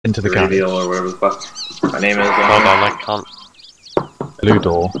Into the garage. Or whatever the fuck my name is. Hold on, I can't. Blue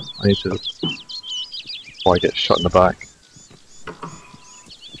door. I need to. Before I get shot in the back.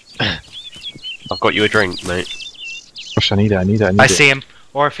 I've got you a drink, mate. Gosh, I need it. I see him.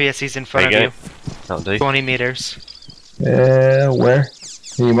 Orpheus, he's in front of you. That'll do. 20 meters. Where?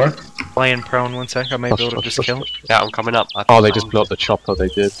 Can you mark? Laying prone, 1 sec. I might be able to just kill him. Yeah, I'm coming up. Oh, they just blew up the chopper. They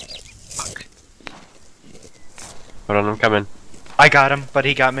did. Fuck. Hold on, I'm coming. I got him, but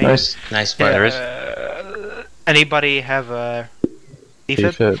he got me. Nice. Nice Yeah, work. there is. Anybody have a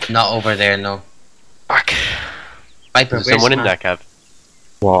defib? Defib. Not over there, no. Fuck. Viper, Is there someone in man? there, Kev?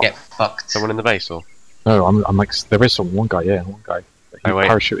 What? Get fucked. Someone in the base, or? No, I'm like, there is someone. One guy, yeah, one guy. He Oh, wait.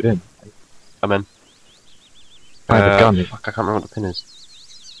 parachuted in. I'm in. I have a gun. Fuck, I can't remember what the pin is.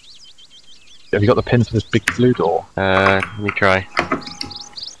 Have you got the pin for this big blue door? Let me try. I'm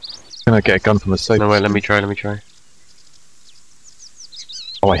gonna get a gun from the safe. No, wait, let me try.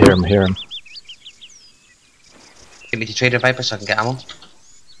 Oh, I hear him. Get me to trade a Viper so I can get ammo.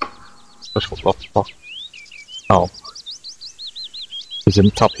 Oh. He's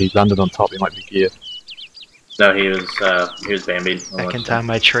in top, he landed on top, he might be geared. No, he was Bambied. Second time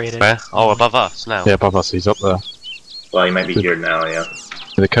I traded. Where? Oh, above us now. Yeah, above us, he's up there. Well, he might be geared now, yeah.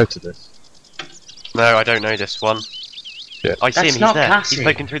 They coated this. No, I don't know this one. Yeah. I see him, That's he's not there. classy. He's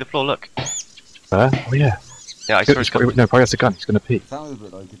poking through the floor, look. Where? Oh yeah. Yeah, I saw his gun. No, probably has a gun, he's gonna peek. Sounds a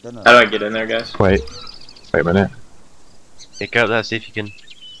bit like it, doesn't it? How do I get in there, guys? Wait a minute. Yeah, go up there, see if you can.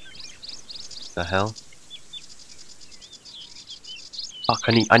 The hell? Fuck,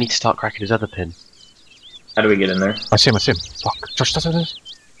 I need to start cracking his other pin. How do we get in there? I see him. Fuck. Josh does it.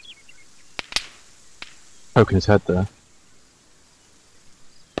 Poking his head there.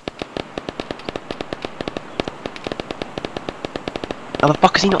 How the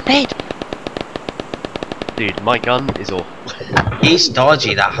fuck is he not dead? Dude, my gun is off. He's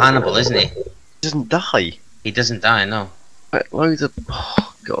dodgy, that Hannibal, isn't he? He doesn't die. He doesn't die, no. Loads of.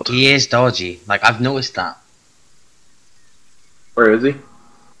 Oh, God. He is dodgy. Like, I've noticed that. Where is he?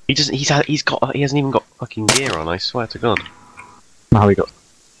 He doesn't. He hasn't even got fucking gear on. I swear to God. How he got.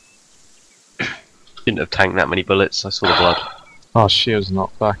 Didn't have tanked that many bullets. I saw the blood. Oh, Shield's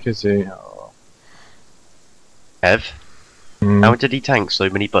not back, is he? Oh. Ev, Hmm. how did he tank so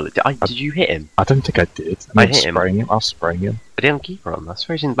many bullets? Did you hit him? I don't think I did. I hit him. Spraying him. I was spraying him. I didn't keep her on. I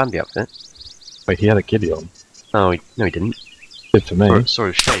swear he's in the Bambi outfit. Wait, he had a ghillie on. No, no, he didn't. Did for me. Saw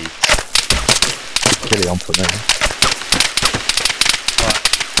his shade. Ghillie on for me.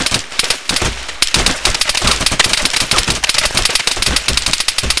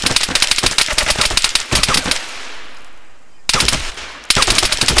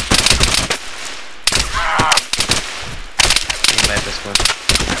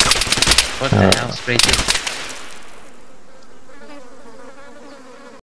 What the hell sprayed you?